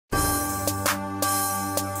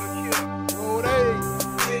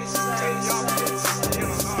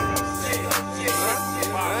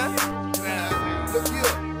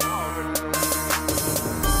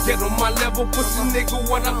my level, pussy nigga,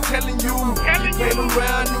 what I'm telling you. You playing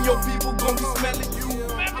around and your people gon' be smelling you.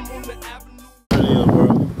 I'm on the avenue. Real, bro.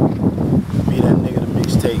 Be that nigga the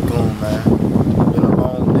mixtape Goon, man. Been a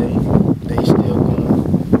long day. Day still going.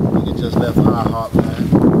 Nigga just left IHOP, man.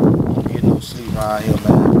 Don't get no sleep out here,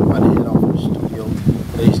 man. About to head off to the studio.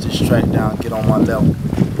 Lace this track down, get on my level.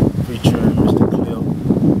 Featuring Mr.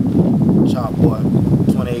 Clip, Chop Boy,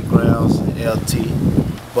 28 grams, LT.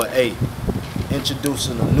 But hey,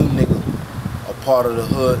 introducing a new nigga, a part of the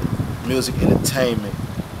hood, music entertainment.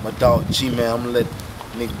 My dog G-Man, I'm gonna let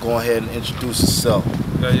nigga go ahead and introduce himself.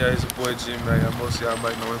 Yeah, it's your boy G-Man. Most of y'all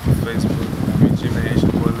might know him from Facebook. I mean, G-Man, it's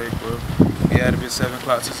your boy Lake, bro. He had to be 7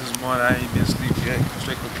 o'clock since this morning. I ain't been asleep yet.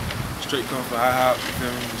 Straight coming for IHOP, you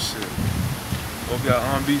feel me? Shit. Hope y'all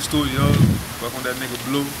on-beat studios. Fuck on that nigga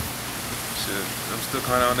Blue. Shit. I'm still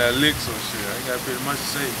kinda on that lick, so shit. I ain't got pretty much to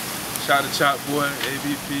say. Shout to Chop Boy,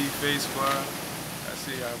 AVP, Face Squad. I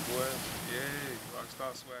see y'all, boy. Yeah,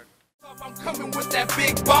 Rockstar swag. I'm coming with that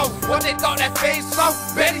big boss. What they thought that face off?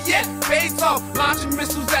 Better yet, face off. Launching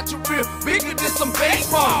missiles at your rear, bigger than some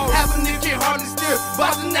baseball. Having it get hardly still,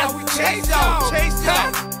 buzzing now we chase y'all. Chase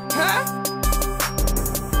y'all, huh?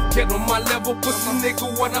 Get on my level, pussy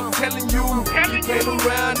nigga, what I'm telling you. You playing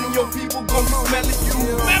around and your people gon' be smelling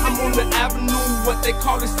you. I'm on the avenue, what they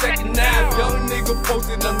call it second half. Young nigga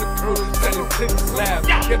posted on the curb, selling click slab.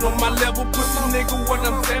 Get on my level, pussy nigga, what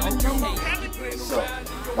I'm telling you. So,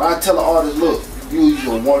 when I tell the artist, look, you is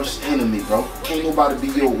your worst enemy, bro. Can't nobody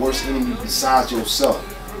be your worst enemy besides yourself.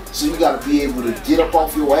 So you gotta be able to get up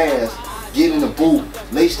off your ass, get in the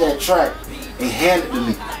booth, lace that track, and hand it to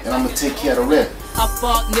me, and I'm gonna take care of the rest. A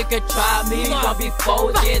fuck nigga try me, gon' be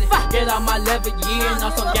folded. Get on my level, yeah,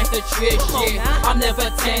 on some gangsta trick shit. I'm never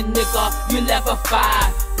 10, nigga, you never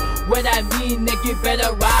 5. What I mean, nigga, you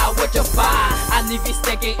better ride with your 5. I leave you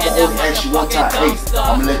sticking in the motherfucking dumpster.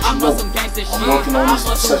 I'm on some gangsta shit. I'm working on this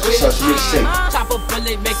such and such mixtape. Chop a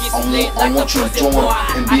bullet, make it split I like want a you to pussy join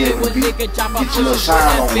boy. and be able to get your little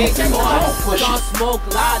shine on me. I'm gonna push it.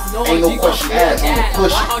 Ain't no question asked, I'm gonna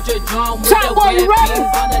push it. Chop Boy, you ready?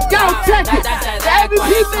 Go check it. The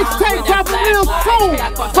AVP mixtape dropping real soon.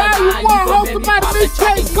 Volume 1 hosted by the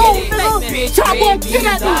mixtape Goon, nigga. Chop Boy, get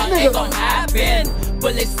at this nigga.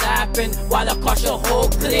 Bullets slapping while I crush your whole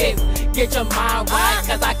clip. Get your mind right,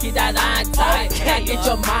 cause I keep that iron tight. Get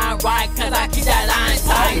your mind right, cause I keep that iron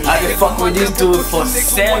tight. I've been fucking with this dude for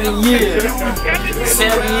 7 years.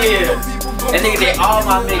 7 years. That nigga did all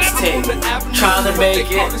my mixtape. Trying to make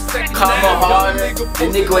it. Comma harder. The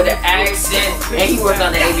nigga with the accent. And he worked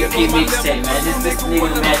on the AVP mixtape, man. This nigga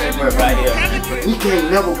magic work right here. We can't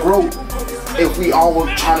never grow if we all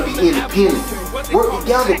trying to be independent. Work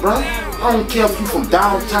together, bro. I don't care if you from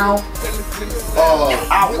downtown,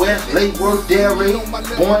 out west, Lake Worth, Delray,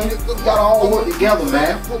 Boyne. We gotta all work together,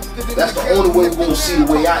 man. That's the only way we're gonna see the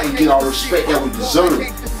way out and get our respect that we deserve.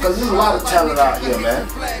 Because there's a lot of talent out here, man.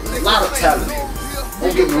 There's a lot of talent.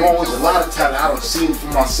 Don't get me wrong, there's a lot of talent. I don't see it for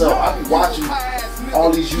myself. I be watching all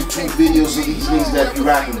these YouTube videos of these niggas that be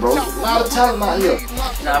rapping, bro. There's a lot of talent out here.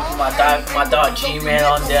 Now I put my dog G-Man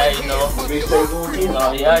on there, you know.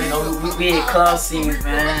 Yeah, you know, we hit club scenes,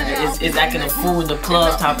 man. It's acting a fool in the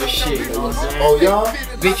club type of shit, you know what I'm saying? Oh, y'all?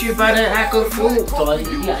 Bitch, you better act a fool. So,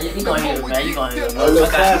 you gonna hear it, man. You gonna hear it.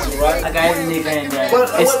 I got every nigga in there. But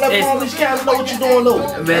let all these cats know what you doing,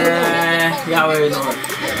 though. Man, y'all already know it.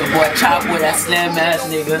 The boy Chop with that slam ass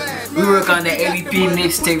nigga. We work on the AVP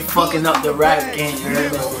mixtape, fucking up the rap game, you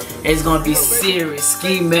heard me? It's gonna be serious.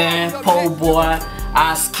 Ski Man, Pole Boy,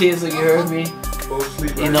 Ice Kids, you heard me?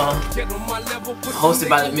 You know, hosted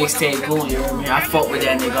by the mixtape Goon, you heard me? I fuck with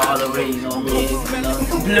that nigga all the way, you know what I mean?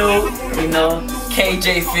 You know, Blue, you know,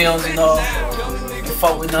 KJ Films, you know. You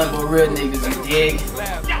fuck with nothing but real niggas, you dig?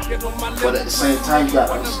 But at the same time, you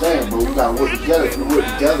gotta understand, bro. We gotta work together. If we work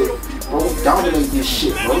together, bro, we dominate this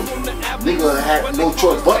shit, bro. Nigga had no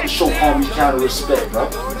choice but to show homie kind of respect, bro.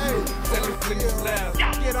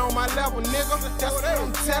 Get on my level, nigga. That's what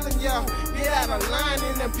I'm telling y'all. Get out of line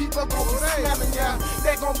and then people gon' be smelling y'all.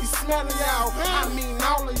 They gon' be smelling y'all. I mean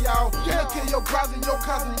all of y'all. They'll kill your brother, your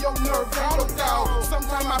cousin, your nerve, all of y'all.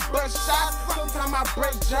 Sometimes I bust shots, sometimes I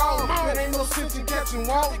break jaws. But ain't no sense in catching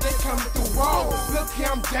walls, they coming through walls. Look here,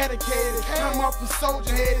 I'm dedicated. I'm off the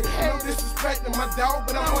soldier headed. No disrespect to my dog,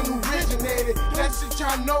 but I'm one who originated. That shit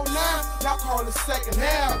y'all know now, y'all call it second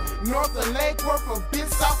half. North of Lake Worth, a bitch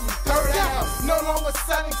south from third half. No longer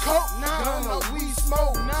selling coke, gun or weed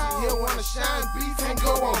smoke. Here wanna shine beats and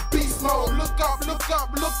go on beast mode. Look up, look up,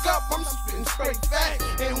 look up, I'm spitting straight facts.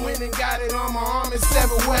 And went and got it on my arm and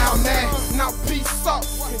seven where I'm at. Now peace up,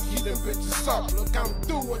 and you them bitches up. Look, I'm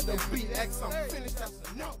through with the beat X, I'm finished, that's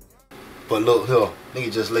a no. But look here, nigga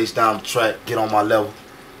just lays down the track, get on my level.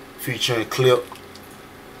 Featuring Clip,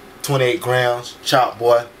 28 grams, Chop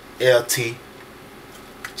Boy, LT.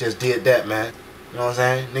 Just did that, man. You know what I'm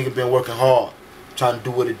saying? Nigga been working hard, trying to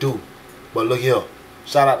do what it do. But look here,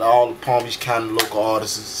 shout out to all the Palm Beach County local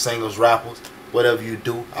artists, singers, rappers, whatever you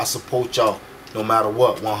do. I support y'all no matter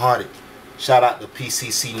what, 100. Shout out to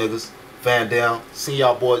PCC niggas, Van Dam. See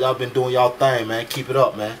y'all boys, y'all been doing y'all thing, man. Keep it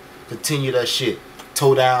up, man. Continue that shit.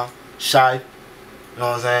 Toe Down, Shy, you know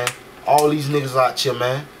what I'm saying? All these niggas out here,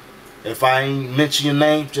 man. If I ain't mention your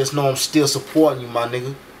name, just know I'm still supporting you, my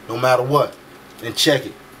nigga, no matter what. And check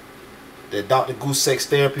it. That Dr. Goose Sex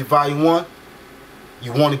Therapy Volume 1,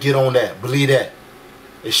 you want to get on that. Believe that.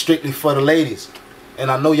 It's strictly for the ladies. And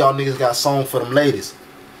I know y'all niggas got songs for them ladies.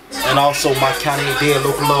 And also, My County Ain't Dead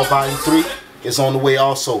Local Love Volume 3 is on the way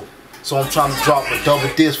also. So I'm trying to drop a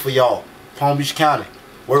double disc for y'all. Palm Beach County.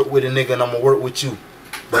 Work with a nigga and I'm going to work with you.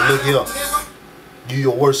 But look here. You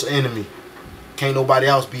your worst enemy. Can't nobody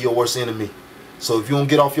else be your worst enemy. So if you don't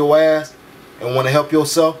get off your ass and want to help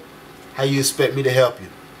yourself, how you expect me to help you?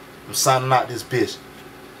 I'm signing out this bitch.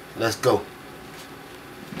 Let's go.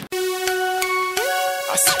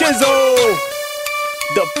 Skizzo,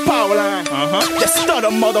 the power line, the stutter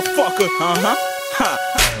motherfucker,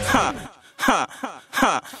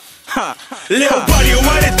 Little buddy,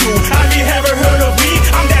 what it do? Have you ever heard of me?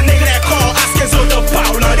 I'm that